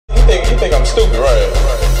think I'm stupid, right?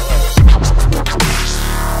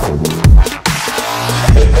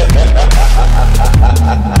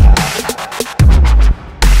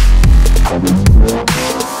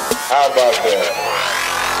 How about that?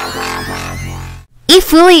 E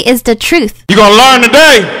FooLy is the truth. You gonna learn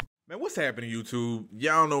today? Man, what's happening, YouTube?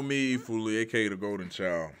 Y'all know me, E FooLy, aka the Golden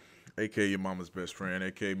Child, aka your mama's best friend,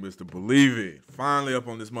 aka Mr. Believe It. Finally up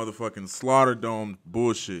on this motherfucking Slaughter Dome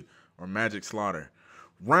bullshit, or Magic Slaughter.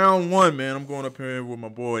 Round one, man. I'm going up here with my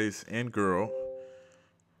boys and girl.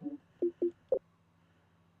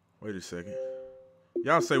 Wait a second.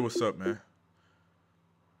 Y'all say what's up, man.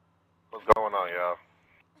 What's going on, y'all?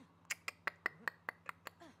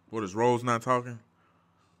 What, is Rose not talking?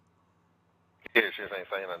 Yeah, she just ain't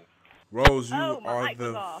saying nothing. Rose, you are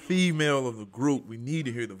the female of the group. We need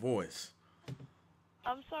to hear the voice.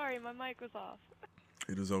 I'm sorry, my mic was off.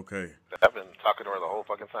 It is okay. I've been talking to her the whole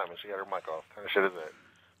fucking time, and she had her mic off. What kind of shit is that?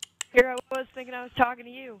 Here I was thinking I was talking to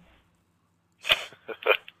you.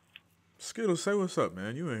 Skittles, say what's up,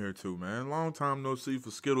 man. You in here too, man. Long time no see for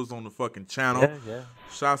Skittles on the fucking channel. Yeah.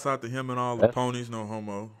 Shouts out to him and all the ponies, no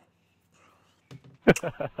homo.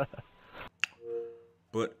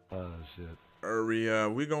 But oh shit.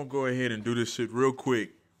 We gonna go ahead and do this shit real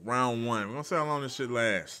quick. Round one. We're gonna see how long this shit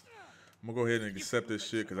lasts. I'm gonna go ahead and accept this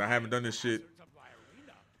shit because I haven't done this shit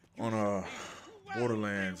on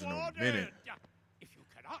Borderlands in a minute. If you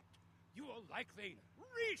cannot, you will likely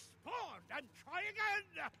respawn and try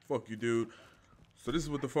again. Fuck you, dude. So this is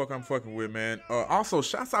what the fuck I'm fucking with, man. Also,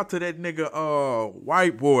 shouts out to that nigga,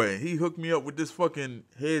 White Boy. He hooked me up with this fucking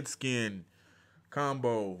head skin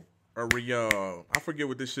combo. I forget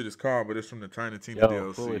what this shit is called, but it's from the Tiny Tina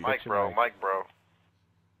DLC. FooLy, Mike, bro.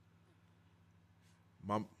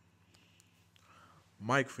 My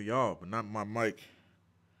mic for y'all, but not my mic.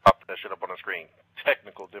 Pop that shit up on the screen.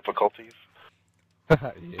 Technical difficulties.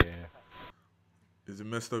 Yeah. Is it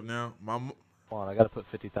messed up now? Come on, I gotta put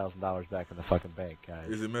 $50,000 back in the fucking bank, guys.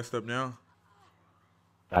 Is it messed up now?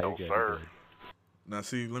 No, sir. Now,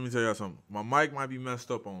 see, let me tell y'all something. My mic might be messed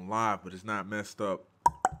up on live, but it's not messed up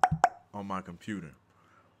on my computer.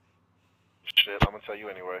 Shit, I'm gonna tell you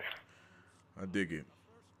anyway. I dig it.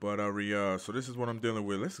 But, so this is what I'm dealing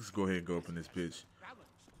with. Let's just go ahead and go up in this bitch.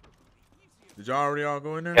 Did y'all already all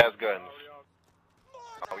go in there? Has guns.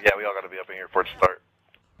 Oh, yeah, we all gotta be up in here for it to start.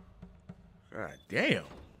 God damn.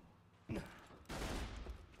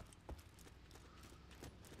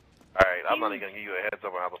 Alright, I'm not even gonna give you a heads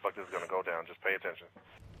up on how the fuck this is gonna go down. Just pay attention.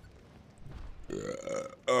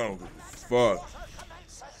 Oh, fuck.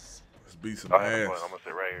 Let's beat some ass. I'm gonna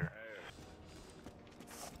sit right here.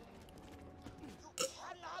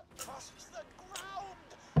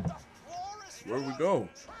 Where we go?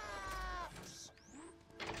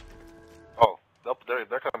 Oh,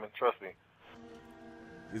 they're coming. Trust me.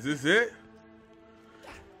 Is this it?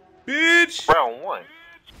 Bitch! Round one.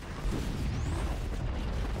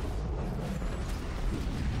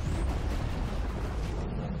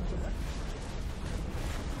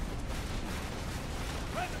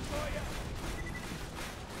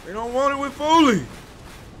 They don't want it with FooLy.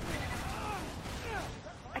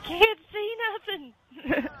 I can't see nothing.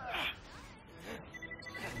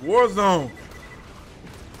 Warzone.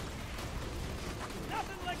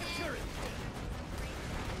 Nothing like a turret.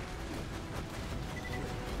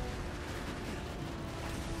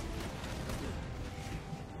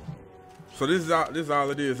 So this is all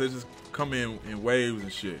it is. They just come in waves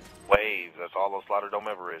and shit. Waves. That's all those Slaughter Dome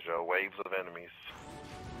ever is, yo. Waves of enemies.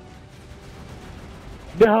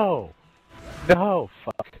 No,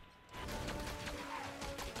 fuck.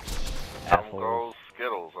 Some goes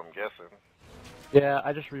Skittles, I'm guessing. Yeah,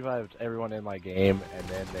 I just revived everyone in my game, and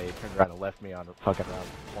then they turned around and left me on fucking round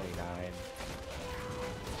 29.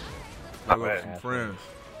 I love some friends.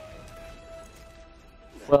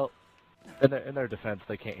 Well, in their defense,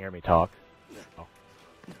 they can't hear me talk. Oh.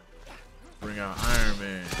 Bring out Iron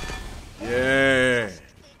Man. Yeah.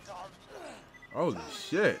 Holy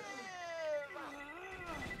shit.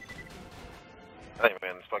 Hey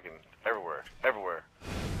man, it's fucking everywhere. Everywhere.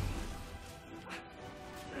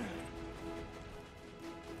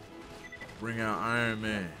 Bring out Iron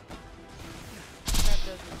Man. That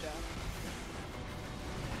does the job.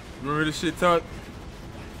 Remember this shit, Tuck?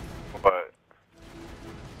 But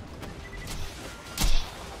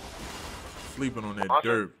Sleeping on that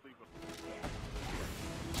dirt.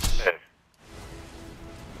 yeah.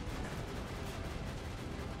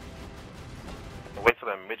 Wait till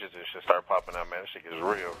them midgets and shit start popping out, man. This shit gets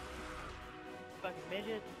real. Fucking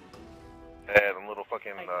midgets. Yeah, them little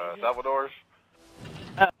fucking Salvadors.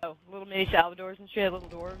 Oh, little mini Salvadors and shit, little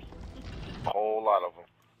dwarves. A whole lot of them.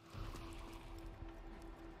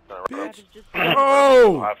 bitch.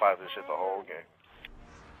 Oh! High five this shit the whole game.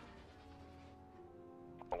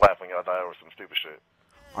 I'm laughing y'all die over some stupid shit.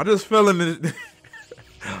 I just fell in the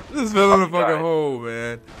just fell in the fucking died. hole,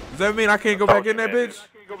 man. Does that mean I can't go back in that bitch?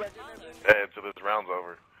 Yeah, until this round's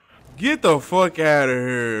over. Get the fuck out of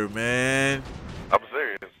here, man. I'm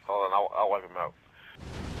serious. Hold on, I'll wipe him out.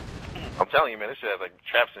 I'm telling you, man, this shit has like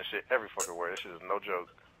traps and shit every fucking where. This shit is no joke.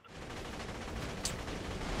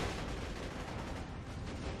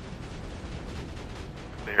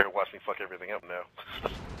 They here to watch me fuck everything up now.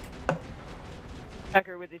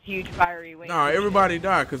 Tucker with his huge fiery wings. Nah, everybody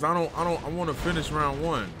died because I want to finish round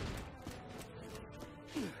 1.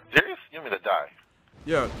 Serious? You want me to die?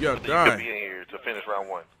 Yeah, You could be die. in here to finish round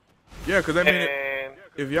 1. Yeah, because I mean, And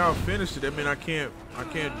if y'all finish it, that mean I can't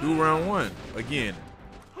do round 1 again.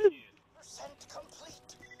 you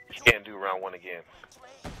can't do round 1 again.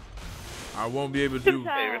 I won't be able to do.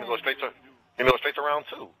 Hey, you're gonna go straight to round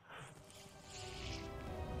 2.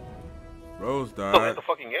 Rose Still in died. the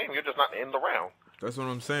fucking game. You're just not in the round. That's what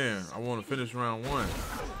I'm saying. I want to finish round 1.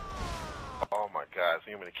 Oh my god, so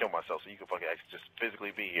you want me to kill myself so you can fucking actually just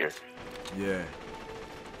physically be here. Yeah.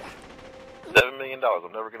 $7 million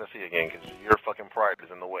I'm never gonna see again because your fucking pride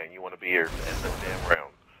is in the way and you want to be here to end this damn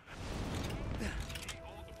round.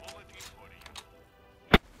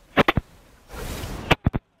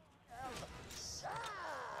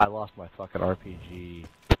 I lost my fucking RPG.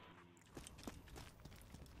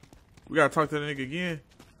 We gotta talk to the nigga again.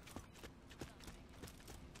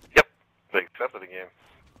 Yep, they accepted again.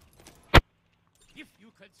 If you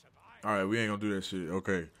could survive. All right, we ain't gonna do that shit.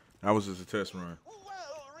 Okay, that was just a test run. Well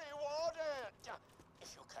rewarded. If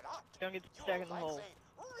you cannot, Don't get stuck in the hole.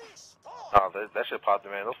 Oh, that shit popped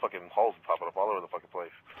in, man. Those fucking holes popping up all over the fucking place.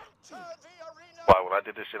 to the arena. Why, when I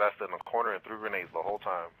did this shit, I stood in the corner and threw grenades the whole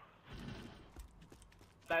time.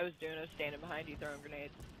 I was doing, I was standing behind you throwing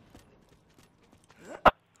grenades.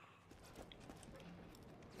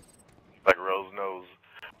 Like Rose knows,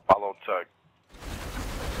 follow Tuck.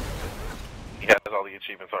 He has all the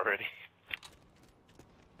achievements already.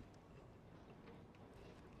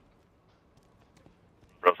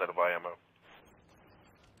 Rose had to buy ammo.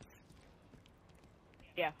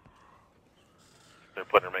 Yeah, They're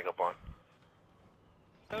putting her makeup on.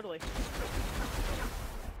 totally.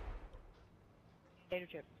 Potato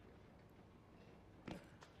chip.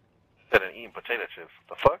 Instead of eating potato chips.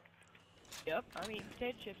 The fuck? Yep, I'm eating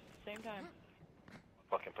potato chips at the same time.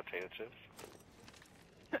 Fucking potato chips.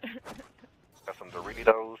 Got some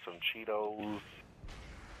Doritos, some Cheetos,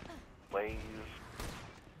 Lay's.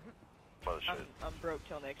 Other shit. I'm broke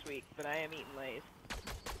till next week, but I am eating Lay's.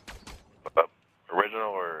 What's up?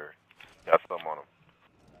 Original or got something on them?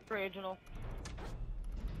 Original.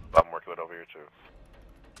 I'm working with over here too.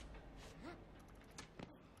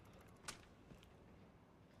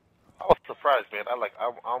 I was surprised, man.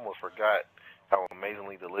 I almost forgot how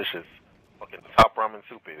amazingly delicious fucking top ramen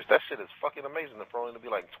soup is. That shit is fucking amazing for only to be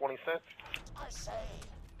like 20 cents. I say,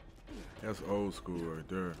 That's old school right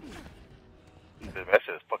there. That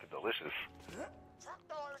shit is fucking delicious.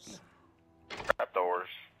 trapdoors. Trapdoors.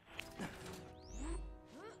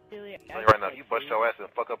 Really, Tell you right now, you bust your ass and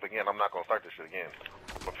fuck up again, I'm not gonna start this shit again.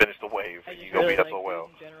 I'm gonna finish the wave. I You just gonna really beat like up so well.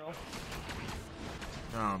 food in general.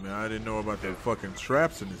 Nah, man, I didn't know about the fucking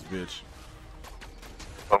traps in this bitch.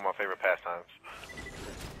 One of my favorite pastimes.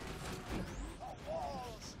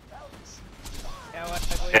 Yeah,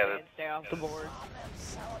 I Yeah, can't stay off the board.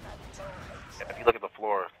 If you look at the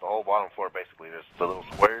floor, the whole bottom floor basically, there's the little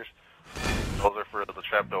squares. Those are for the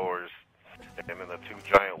trapdoors. And then the 2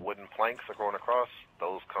 giant wooden planks that are going across,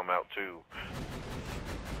 those come out too.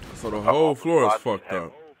 So the whole floor is fucked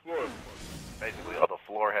up. Basically, the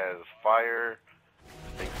floor has fire,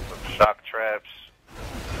 some shock traps,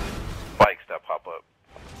 spikes that pop up.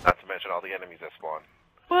 Not to mention all the enemies that spawn.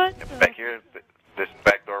 What? And back here, this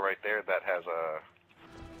back door right there, that has a...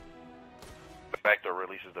 The back door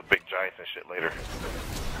releases the big giants and shit later.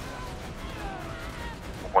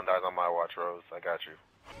 One dies on my watch, Rose. I got you.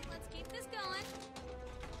 Let's keep this going.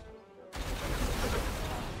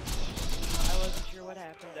 I wasn't sure what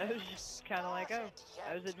happened. I was just kind of like, oh.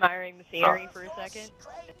 I was admiring the scenery for a second.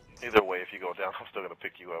 Either way, if you go down, I'm still gonna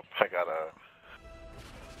pick you up. I got a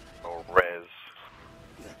res.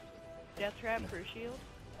 Death trap for a shield?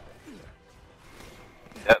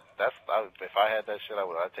 If I had that shit,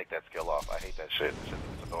 I'd take that skill off. I hate that shit.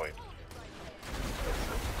 It's annoying.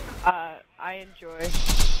 I enjoy.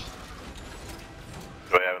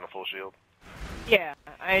 Enjoy having a full shield. Yeah,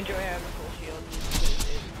 I enjoy having a full shield just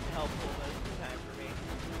because it's helpful most of the time for me.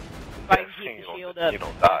 If I can keep the shield up, you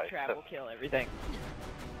don't death die. trap will kill everything.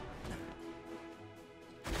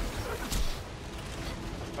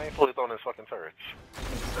 I ain't fully throwing his fucking turrets.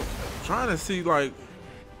 I'm trying to see, like,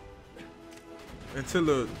 until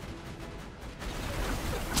the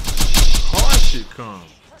hard shit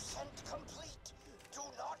comes.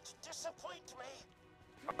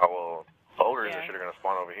 Oh, well, ogres and shit are gonna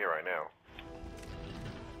spawn over here right now.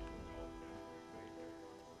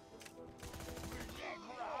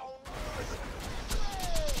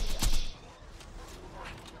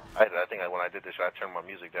 I think when I did this, I turned my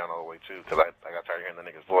music down all the way too, because I got tired of hearing the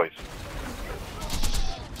nigga's voice.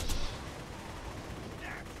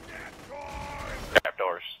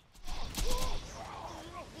 Trapdoors.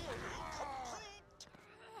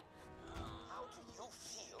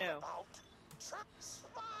 No.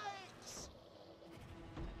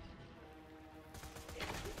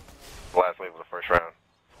 Last wave of the first round.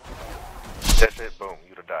 That's it, boom,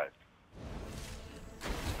 you'd have died.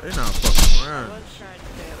 They not fucking I around. was trying to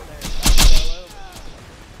stay over there.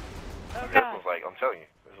 Oh, This God. was like, I'm telling you,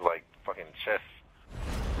 this is like fucking chess.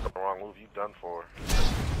 The wrong move you've done for.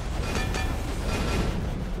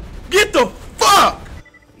 Get the fuck!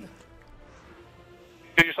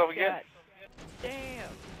 Kill yourself again? God. Damn.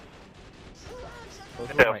 Those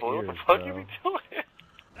were Yeah, my fool, what the ears, fuck bro. you be doing?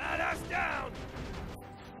 Let us down!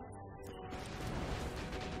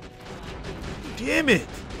 Damn it!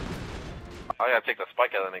 I gotta take the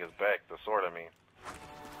spike out of the nigga's back, the sword, I mean.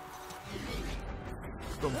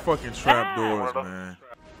 Them fucking trapdoors, man.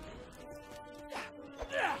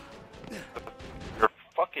 Your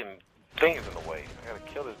fucking thing is in the way. I gotta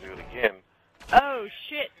kill this dude again. Oh,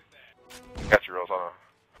 shit. Got your rolls on.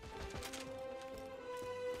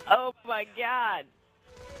 Oh, my God.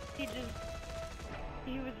 He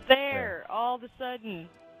was there all of a sudden.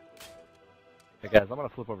 Hey guys, I'm gonna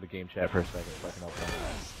flip over to game chat for a second so I can help them.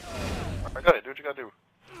 Alright, go ahead, do what you gotta do.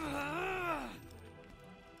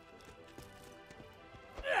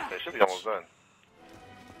 They should be almost done.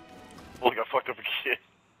 Oh, got fucked up again.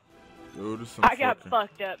 Yo, this some I got fucking...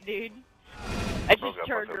 fucked up, dude. I Bro just got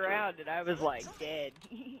turned fucked up, around and I was like dead.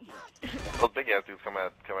 Those big ass dudes come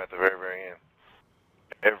at the very, very end.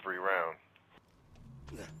 Every round.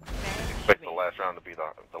 Expect the last round to be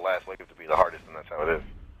the last wave to be the hardest, and that's how it is.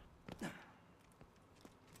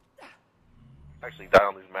 Actually died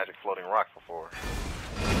on these magic floating rocks before.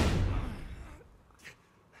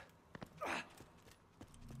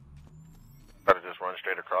 Tried to just run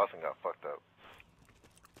straight across and got fucked up.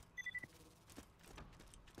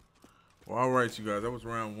 Well, alright, you guys. That was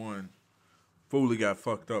round one. FooLy got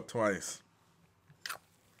fucked up twice.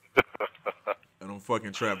 And them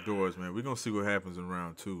fucking trapdoors, man. We're gonna see what happens in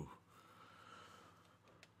round two.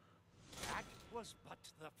 That was but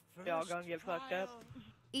the first Y'all gonna get fucked up?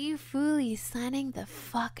 E FooLy signing the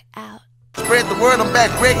fuck out. Spread the word, I'm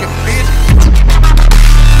back breaking, bitch.